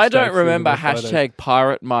to add." I hashtags don't to remember my photos." hashtag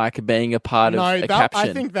Pirate Mike being a part of No, a that, caption.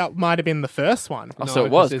 I think that might have been the first one. Oh, No, so it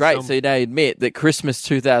 'cause was there's great. some- So you now admit that Christmas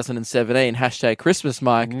 2017 hashtag Christmas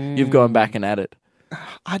Mike. You've gone back and added.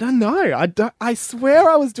 I don't know. I swear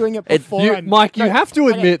I was doing it before. Mike, you have to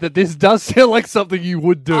admit that this does sound like something you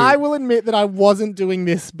would do. I will admit that I wasn't doing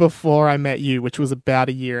this before I met you, which was about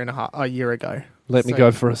a year ago. Let me So-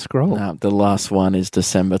 go for a scroll. No, the last one is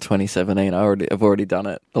December 2017. I've already done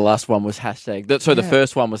it. The last one was hashtag. The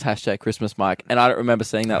first one was hashtag Christmas Mike, and I don't remember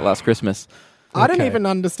seeing that last Christmas. I don't Okay. even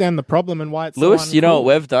understand the problem and why it's Lewis, so you know uncool.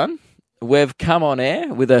 what we've done? We've come on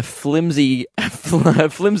air with a flimsy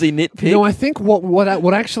nitpick. No, I think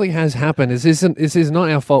what actually has happened is this is not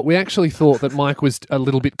our fault. We actually thought that Mike was a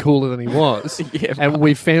little bit cooler than he was, Yeah, and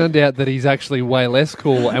we found out that he's actually way less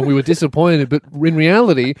cool, and we were disappointed. But in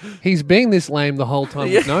reality, he's been this lame the whole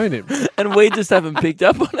time we've known him. and we just haven't picked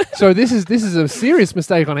up on it. So this is a serious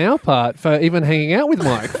mistake on our part for even hanging out with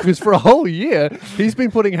Mike, because for a whole year he's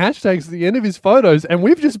been putting hashtags at the end of his photos, and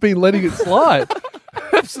we've just been letting it slide.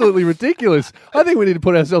 Absolutely ridiculous. I think we need to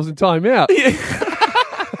put ourselves in time out.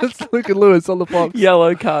 Let's look at Lewis on the Fox.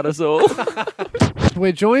 Yellow card us all.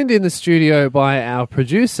 We're joined in the studio by our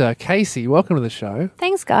producer, Casey. Welcome to the show.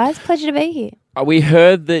 Thanks, guys. Pleasure to be here. We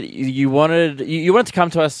heard that you wanted to come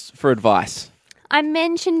to us for advice. I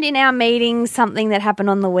mentioned in our meeting something that happened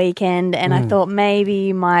on the weekend, and I thought maybe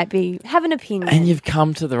you might have an opinion. And you've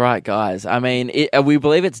come to the right guys. I mean, we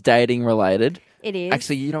believe it's dating related. It is.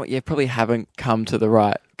 Actually, you know what? You probably haven't come to the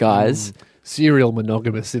right guys. Serial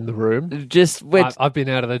monogamous in the room. I've been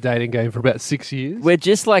out of the dating game for about 6 years. We're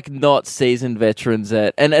just like not seasoned veterans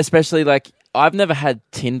and especially like I've never had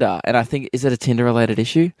Tinder, and I think, is it a Tinder-related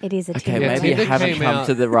issue? It is a Okay, Tinder. maybe I Tinder haven't came come out-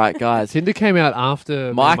 to the right guys. Tinder came out after me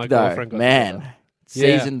and Mike, my though, girlfriend got man, together.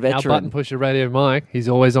 seasoned Our button veteran. pusher radio Mike, he's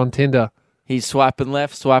always on Tinder. He's swiping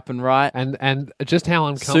left, swiping right. And just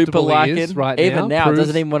how Super uncomfortable he liking. is right Even now, proves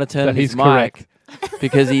doesn't even want to turn that his he's mic correct.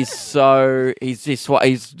 because he's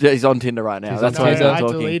on Tinder right now. He's That's on why he's Tinder. not I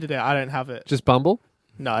talking. deleted it. I don't have it. Just Bumble?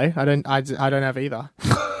 No, I don't. I don't have either.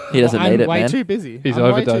 He doesn't I'm need it, way man. too busy. He's I'm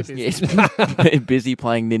way too overdosed. busy. He's busy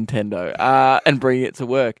playing Nintendo and bringing it to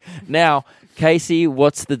work. Now, Casey,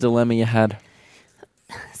 what's the dilemma you had?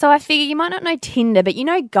 So I figure you might not know Tinder, but you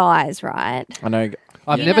know guys, right? I know.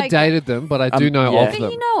 I've You never know- dated them, but I do know yeah. of But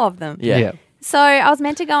them. you know of them. Yeah. So I was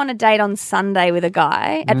meant to go on a date on Sunday with a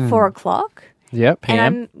guy at 4 o'clock. Yep. And PM?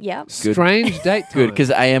 I'm, yep. Strange date time. Good,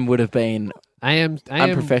 because AM would have been, AM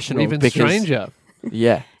unprofessional even because- stranger.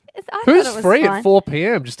 yeah. I Who's thought it was free fine. at 4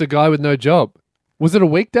 p.m.? Just a guy with no job. Was it a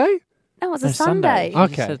weekday? No, it was No, a Sunday. Sunday. You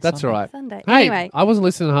Okay, said that's Sunday. all right. Sunday. Hey, Anyway, I wasn't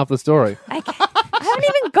listening to half the story. I haven't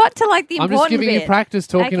even got to like the I'm important just giving you bit. practice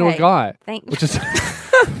talking to a Okay. guy. Thank Which is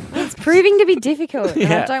It's proving to be difficult. And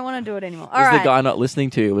Yeah. I don't want to do it anymore. All Was right. the guy not listening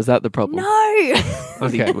to you? Was that the problem? No.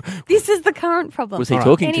 Was he- okay. This is the current problem. Was he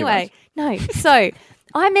talking anyway, too much? no. So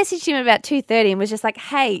I messaged him at about 2:30 and was just like,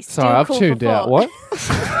 "Hey, still Sorry, I've cool tuned for 4. out. What?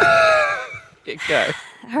 Go.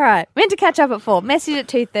 All right, meant to catch up at 4. Message at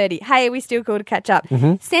 2:30. Hey, are we still cool to catch up?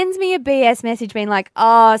 Mm-hmm. Sends me a BS message being like,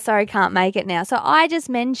 "Oh, sorry, can't make it now." So I just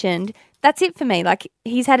mentioned that's it for me. Like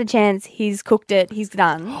he's had a chance, he's cooked it, he's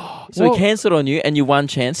done. So Well- he cancelled on you and you one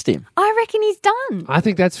chanced him. I reckon he's done. I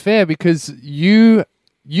think that's fair because you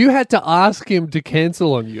had to ask him to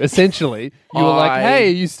cancel on you. Essentially, you were like, I- "Hey,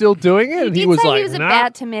 are you still doing it?" He And did he was say like, he was "Nah."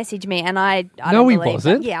 about to message me, and I No, don't he believe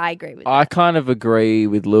wasn't. That. Yeah, I agree with I that. kind of agree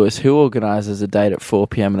with Lewis. Who organises a date at 4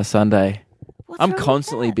 p.m. on a Sunday? What's I'm wrong with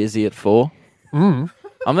constantly that? busy at 4.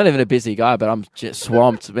 I'm not even a busy guy, but I'm just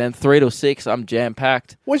swamped, man. 3 till 6, I'm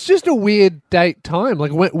jam-packed. Well, it's just a weird date time.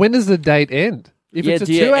 Like, when does the date end? If it's a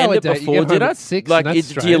do you 2 end hour it date, before you get home dinner? at 6. Like, and that's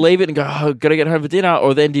do you strange. leave it and go, oh, gotta get home for dinner?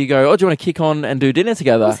 Or then do you go, oh, do you want to kick on and do dinner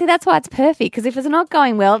together? Well, see, that's why it's perfect. Because if it's not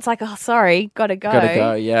going well, it's like, oh, sorry, gotta go. Gotta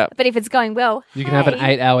go, yeah. But if it's going well, You can have an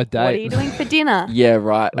hey, 8-hour What are date. you doing for dinner? Yeah,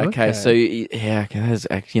 right. Okay, Okay. so, yeah,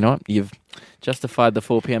 okay, you know what? You've justified the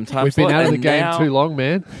 4 p.m. time We've been slot, out of the and game now- too long,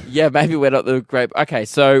 man. Yeah, maybe we're not the great. Okay,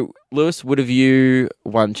 so, Lewis, would have you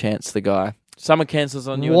one chance the guy? Someone cancels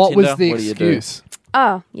on you on What Tinder, was the what do you do? excuse?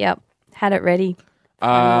 Oh, yep, had it ready.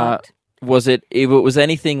 Unlocked. Was it, if it was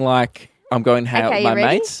anything like, I'm going to hang out Okay, with my you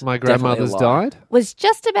ready? mates? My definitely a grandmother's lie. died. Was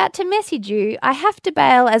just about to message you. I have to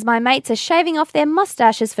bail as my mates are shaving off their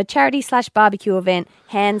mustaches for charity/barbecue event.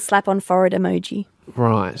 Hand slap on forehead emoji.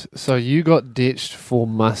 Right. So you got ditched for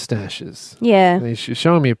mustaches. Yeah. And he's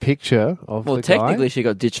showing me a picture of Well, the technically, guy. she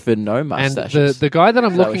got ditched for no And mustaches. the guy that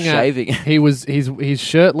I'm They were looking at, shaving. he's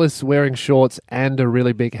shirtless, wearing shorts, and a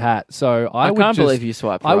really big hat. So I would can't just- believe you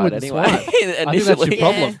swiped I right wouldn't anyway. swipe. I think that's your Initially.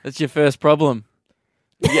 problem. That's your first problem.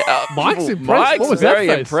 Yeah, Mike's impressed. Mike's What was that very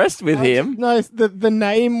face? impressed with him. No, the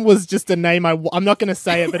name was just a name. I'm not going to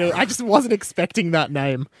say it, but I just wasn't expecting that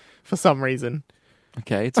name for some reason.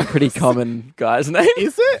 Okay, it's a pretty common guy's name.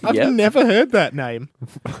 Is it? I've Yep. never heard that name.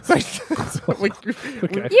 So,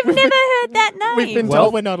 Okay. You've never heard that name. We've been Well,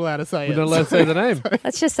 told we're not allowed to say We're it. not allowed to say the name.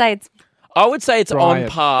 Let's just say it's I would say it's Brian. on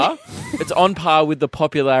par. It's on par with the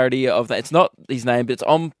popularity of that. It's not his name, but it's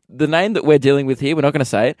on the name that we're dealing with here. We're not going to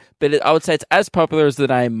say it, but I would say it's as popular as the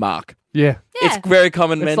name Mark. Yeah. yeah. It's very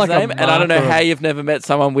common It's men's like a name, and I don't know Mark or a- how you've never met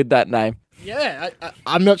someone with that name. Yeah,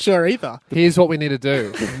 I'm not sure either. Here's what we need to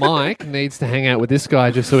do. Mike needs to hang out with this guy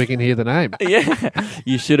just so he can hear the name. Yeah,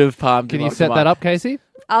 you should have palmed. Can him you up to set Mike. that up, Casey?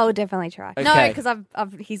 I'll definitely try. No, Okay. because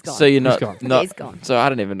he's gone. So you're not, gone. not He's gone. So I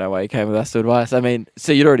don't even know why you came with us to advice. I mean,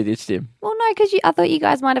 so you'd already ditched him. well, no, because I thought you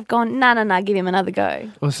guys might have gone. No, give him another go.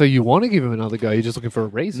 Oh, so you want to give him another go? You're just looking for a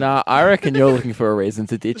reason. Nah, I reckon you're looking for a reason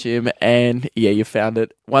to ditch him, and yeah, you found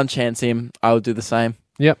it. One chance him, I would do the same.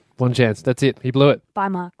 Yep. One chance. That's it. He blew it. Bye,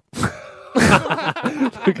 Mark.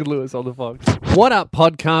 Look at Lewis on the Fox. What up,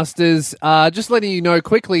 podcasters? Just letting you know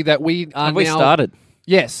quickly that we are Have we now... started?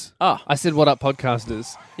 Yes. Oh, I said what up,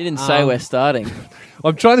 podcasters. you didn't say we're starting.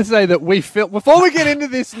 I'm trying to say that we film... Before we get into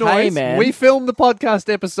this noise, man. we film the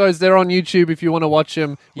podcast episodes. They're on YouTube if you want to watch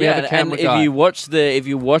them. We have a and camera if guy. you watch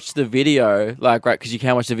the video, like right, because you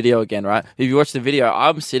can watch the video again, right? If you watch the video,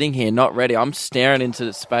 I'm sitting here not ready. I'm staring into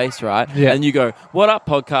the space, right? Yeah. And you go, "What up,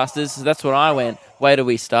 podcasters?" So that's what I went. Wait, are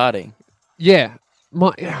we starting? Yeah.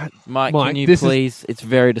 Mike, Mike, can you this is- please? It's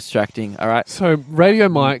very distracting. All right. So, Radio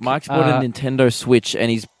Mike... Mike's bought a Nintendo Switch and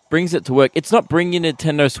he's brings it to work. It's not bringing your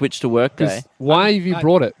Nintendo Switch to work day. Why have you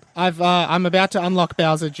brought it? I'm about to unlock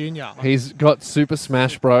Bowser Jr. He's got Super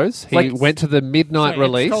Smash Bros. He Like- went to the midnight Sorry,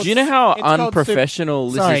 it's release. called- Do you know how it's called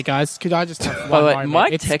unprofessional this Sorry, is? guys. Could I just have By one the way, moment?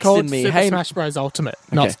 Mike it's texted called me, Super "Hey- Smash Bros. Ultimate,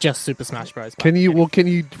 Okay. not just Super Smash Bros. Can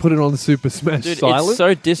you put it on Super Smash Dude, silent? it's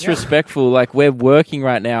so disrespectful. Like, we're working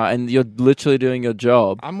right now, and you're literally doing your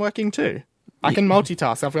job. I'm working too. I can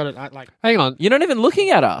multitask. I've got it. Hang on, You're not even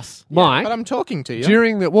looking at us. Mike. But I'm talking to you.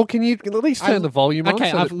 During the can you at least turn the volume on?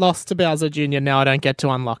 Okay, so I've that- lost to Bowser Jr. Now I don't get to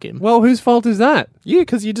unlock him. well, whose fault is that? You,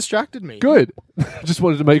 because you distracted me. Good. Just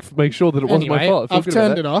wanted to make sure that it wasn't my Anyway, fault. I feel I've good about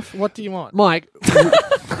turned that. it off. What do you want? Mike,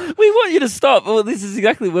 We want you to stop. Well, this is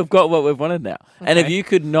exactly, we've got what we've wanted now. And if Okay. you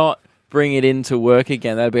could not bring it into work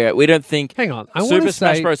again, that'd be right. We don't think hang on. I want Super to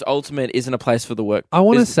Smash say. Bros. Ultimate isn't a place for the work. I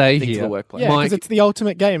want to is- say thing for here, the workplace. Yeah, because Mike. it's the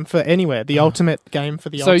ultimate game for anywhere. The ultimate game for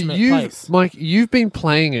the So ultimate you, place. Mike, you've been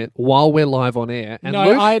playing it while we're live on air, and No,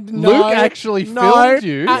 Luke actually filmed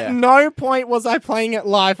you. At no point was I playing it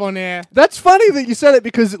live on air. That's funny that you said it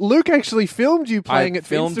because Luke actually filmed you playing it for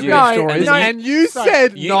filmed Instagram you. No, stories, no, and you so-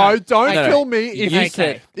 said, you- "No, don't no, no. film me. If You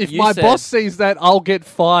said- if you my said- boss sees that, I'll get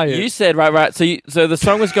fired." You said, right. So the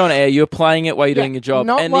song was going to air. You were playing it while you're doing your job.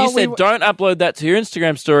 not And while you we said, were- don't upload that to your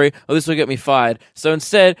Instagram story or this will get me fired. So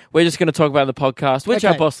instead, we're just going to talk about the podcast, which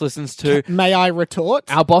our Okay. boss listens to. May I retort?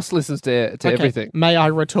 Our boss listens to Okay, everything. May I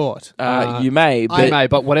retort? You may, I but may,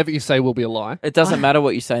 but whatever you say will be a lie. it doesn't matter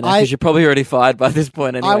what you say now I- because you're probably already fired by this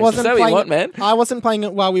point anyway. I wasn't so playing. what you want, man? I wasn't playing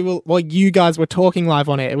it while you guys were talking live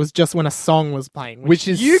on air. It was just when a song was playing, Which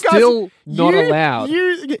is you guys, still not allowed.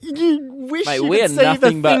 You wish Mate, you we are could see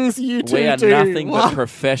nothing the but things you two we are do. nothing but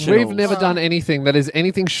professionals. We've never done anything that is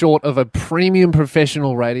anything short of a premium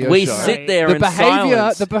professional radio We show. sit there the in behavior,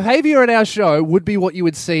 silence. the behavior at our show would be what you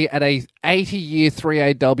would see at a 80-year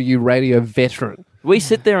 3AW radio veteran. We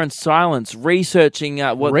sit there in silence, researching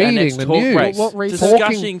what Reading our next the talk news. breaks, What research?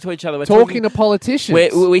 discussing to each other. We're Talking to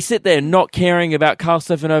politicians. We sit there not caring about Carl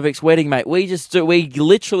Stefanovic's wedding, mate. We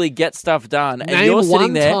literally get stuff done, and Name you're sitting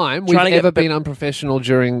one there time we've trying to ever get been unprofessional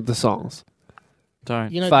during the songs.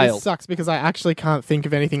 Don't. You know, Fail. this sucks because I actually can't think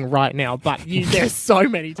of anything right now. But there's so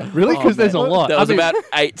many times. Really? Because there's a lot. There I was mean- about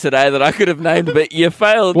 8 today that I could have named, but you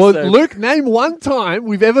failed. Well, so- Luke, name one time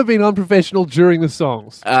we've ever been unprofessional during the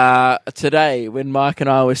songs. Today, when Mike and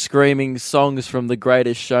I were screaming songs from the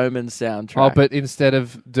Greatest Showman soundtrack. Oh, but instead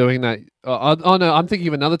of doing that, oh no, I'm thinking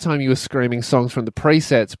of another time you were screaming songs from the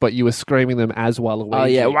presets, but you were screaming them as Waluigi. Oh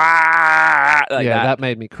yeah, Wah! Like yeah, that. that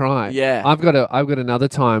made me cry. Yeah. I've got another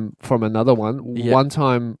time from another one. Yeah. One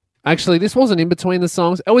time, actually, this wasn't in between the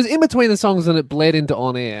songs. It was in between the songs, and it bled into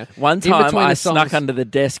on air. One In time between I the snuck songs- under the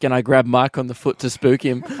desk and I grabbed Mike on the foot to spook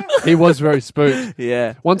him. He was very spooked.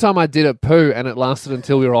 Yeah. One time I did a poo, and it lasted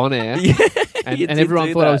until we were on air. Yeah. And, You and did everyone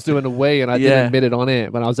do thought I that. was doing a wee, and I Yeah. didn't admit it on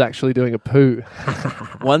air, but I was actually doing a poo.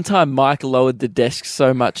 One time Mike lowered the desk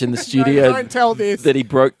so much in the No, studio don't tell this. that he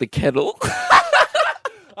broke the kettle.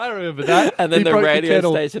 I remember that. And then He the broke radio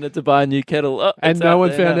kettle. station had to buy a new kettle. Oh, And it's no out one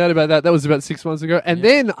there found now. out about that. That was about 6 months ago. And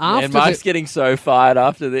then after And Mike's getting so fired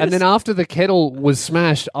after this. and then after the kettle was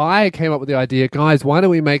smashed, I came up with the idea, guys, why don't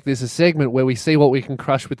we make this a segment where we see what we can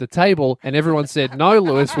crush with the table? And everyone said, no,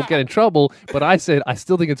 Lewis, we'll get in trouble. But I said, I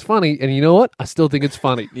still think it's funny. And you know what? I still think it's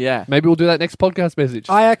funny. Yeah. Maybe we'll do that next podcast message.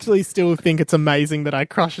 I actually still think it's amazing that I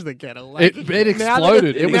crushed the kettle. It now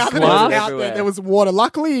exploded. that It was now that glass. it's out Everywhere. there, there was water.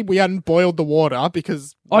 Luckily, we hadn't boiled the water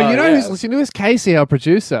because. Oh, you know yeah. who's listening to this? Casey, our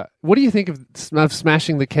producer. What do you think of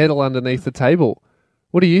smashing the kettle underneath the table?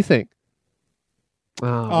 What do you think?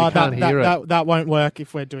 Oh, we can't hear it. That won't work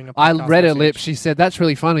if we're doing a I podcast read her message. lips. She said, that's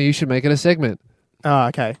really funny. You should make it a segment. Oh,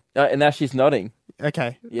 okay. And now she's nodding.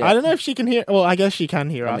 Okay. Yeah. I don't know if she can hear. Well, I guess she can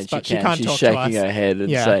hear I us, mean, but she she can't She's talk shaking to us. her head and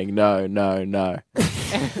Yeah. saying, no, no, no.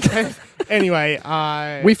 Anyway,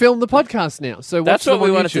 We filmed the podcast now. So That's watch what them we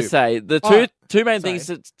on wanted to YouTube. say. The Oh, two main sorry. things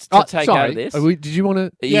to Oh, take sorry. out of this. Did you want to?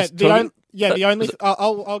 Are you yeah, talking? the only.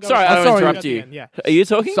 I'll go. Sorry, I don't sorry. interrupt at the you. end, yeah. Are you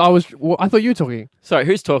talking? So I thought you were talking. Sorry,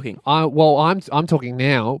 who's talking? I'm talking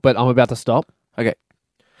now, but I'm about to stop. Okay.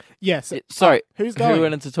 Yes. Sorry. Who's going? Who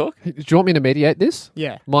wanted to talk? Do you want me to mediate this?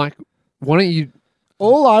 Yeah. Mike, why don't you?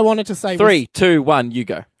 All I wanted to say. 3, 2, 1, you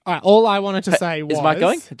go. Was, all right, all I wanted to say was. Is Mike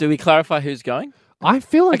going? Do we clarify who's going? I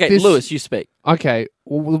feel like Okay, this. Lewis, you speak. Okay.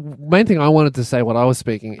 Well, the main thing I wanted to say, what I was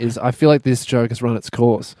speaking, is I feel like this joke has run its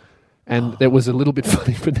course, and it was a little bit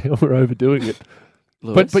funny, but now we're overdoing it.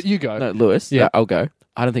 Lewis? But you go. No, Lewis. Yeah. I'll go.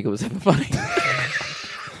 I don't think it was ever funny.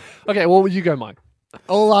 Okay. Well, you go, Mike.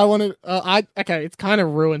 All I wanted. Okay, it's kind of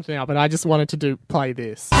ruined now, but I just wanted to play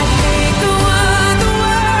this.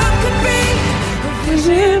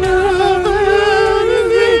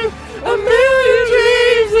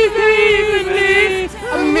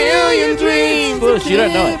 A million Lewis, you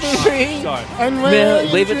don't know it. Sorry. And Yeah,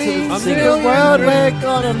 when leave it to the dreams singer. the world we're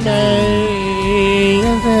gonna make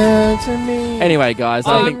to me. Anyway, guys,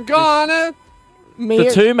 I I'm think gonna.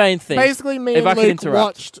 the two main things. Basically, me if and I can Luke interrupt.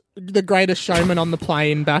 watched The Greatest Showman on the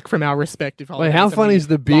plane back from our respective holidays. Wait, how and funny we is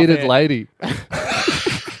the love bearded it. lady?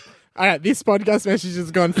 All right, this podcast message has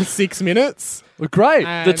gone for 6 minutes. Well, great.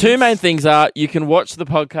 The two main things are you can watch the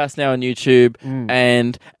podcast now on YouTube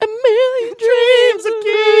and a million dreams are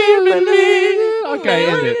keeping me. Okay,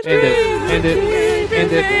 end it. End it. End it.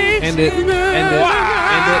 End it. End it. End it. End it.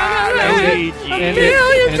 End it. End it.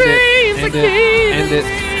 End it. End it.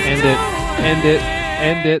 End it. End it.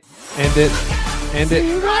 End it. End it. End it.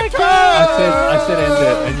 I said end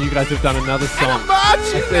it, and you guys have done another song.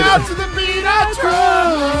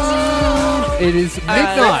 It is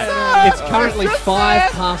midnight. It's currently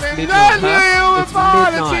 5 past midnight. Huh? It's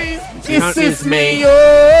midnight. This is me.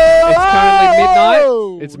 It's currently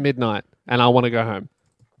midnight. It's midnight, and I want to go home.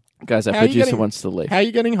 Guys, our How are you producer getting- wants to leave. How are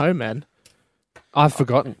you getting home, man? I've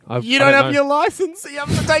forgotten. You don't have your license. You have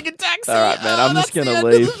to take a taxi. All right, man. I'm just that's going the to end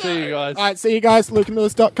of leave. the See you guys. All right, see you guys.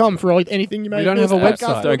 LukeandLewis.com for anything you may We don't missed. have a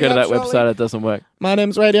Podcast, website. Don't go to that Looking Out website. Charlie. It doesn't work. My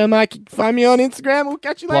name's Radio Mike. Find me on Instagram. We'll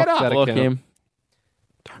catch you Block later. that Block account. him.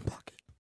 Don't block